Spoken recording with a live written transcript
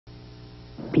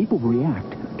people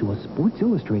react to a Sports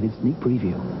Illustrated sneak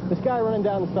preview. This guy running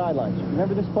down the sidelines.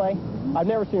 Remember this play? I've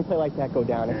never seen a play like that go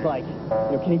down. It's like,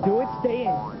 can he do it? Stay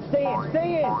in. Stay in.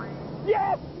 Stay in.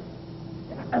 Yes!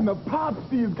 And the pops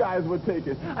these guys were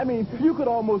taking. I mean, you could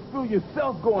almost feel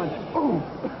yourself going, ooh.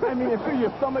 I mean, and feel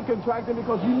your stomach contracting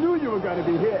because you knew you were going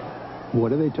to be hit.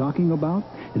 What are they talking about?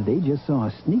 They just saw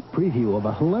a sneak preview of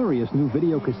a hilarious new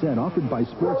video cassette offered by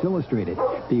Sports Illustrated,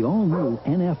 the all-new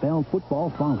NFL Football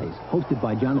Follies, hosted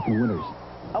by Jonathan Winters.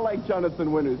 I like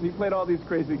Jonathan Winters. He played all these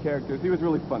crazy characters. He was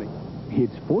really funny.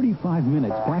 It's 45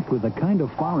 minutes packed with the kind of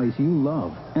follies you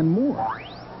love, and more.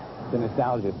 The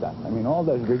nostalgia stuff. I mean, all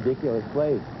those ridiculous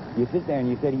plays. You sit there and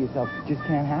you say to yourself, it just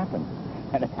can't happen.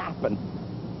 And it happened.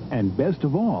 And best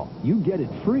of all, you get it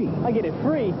free. I get it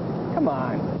free? Come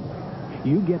on.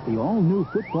 You get the all-new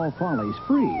Football Follies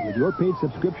free with your paid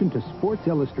subscription to Sports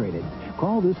Illustrated.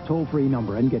 Call this toll-free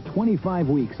number and get 25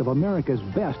 weeks of America's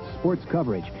best sports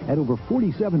coverage at over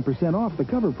 47% off the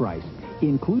cover price,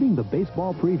 including the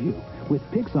baseball preview, with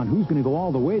picks on who's going to go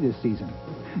all the way this season.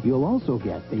 You'll also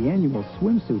get the annual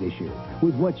swimsuit issue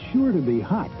with what's sure to be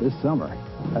hot this summer.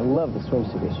 I love the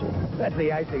swimsuit issue. That's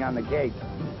the icing on the cake.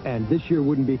 And this year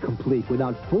wouldn't be complete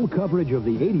without full coverage of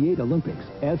the '88 Olympics,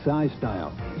 SI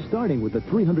style, starting with the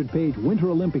 300-page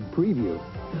Winter Olympic preview.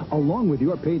 Along with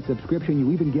your paid subscription, you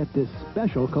even get this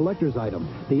special collector's item,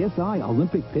 the SI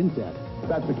Olympic pin set.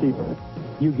 That's a keeper.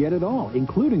 You get it all,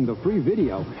 including the free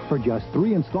video, for just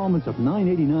 3 installments of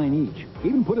 $9.89 each.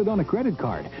 Even put it on a credit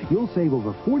card. You'll save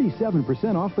over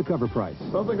 47% off the cover price.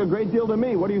 Sounds like a great deal to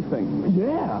me. What do you think?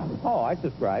 Yeah. Oh, I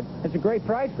subscribe. It's a great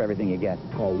price for everything you get.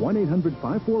 Call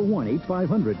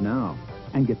 1-800-541-8500 now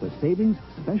and get the savings,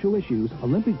 special issues,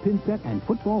 Olympic pin set, and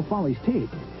Football Follies tape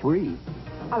free.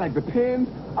 I like the pins.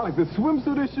 I like the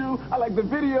swimsuit issue. I like the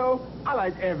video. I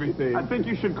like everything. I think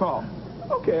you should call.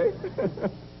 Okay.